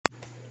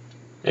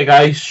Hey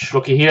guys,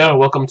 Rocky here.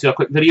 Welcome to a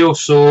quick video.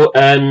 As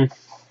the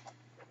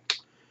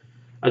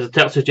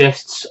title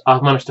suggests,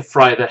 I've managed to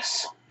fry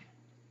this.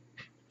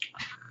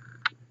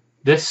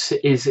 This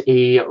is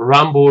a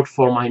RAM board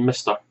for my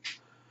MiSTer.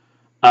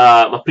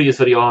 My previous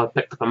video, I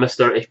picked up a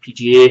MiSTer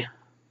FPGA.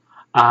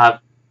 I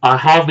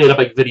have made a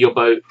big video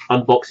about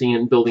unboxing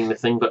and building the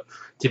thing, but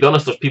to be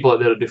honest, there's people out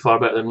there who do far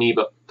better than me.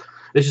 But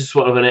this is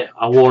sort of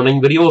a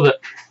warning video that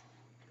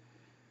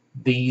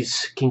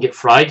these can get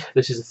fried.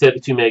 This is a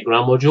 32 meg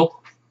RAM module.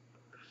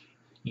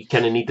 You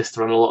kind of need this to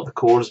run a lot of the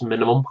cores,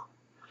 minimum.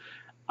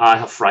 I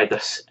have fried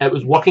this. It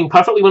was working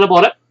perfectly when I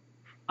bought it,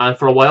 and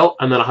for a while,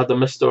 and then I had the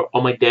MiSTer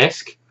on my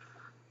desk,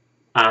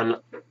 and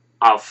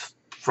I've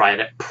fried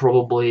it,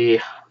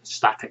 probably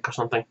static or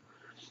something.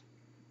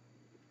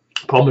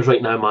 Problem is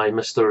right now my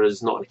MiSTer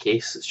is not in a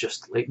case, it's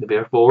just like the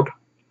bare board.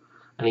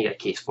 I need a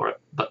case for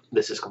it, but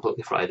this is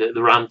completely fried. The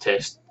RAM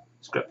test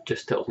script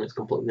just tells me it's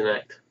completely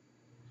necked.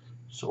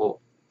 So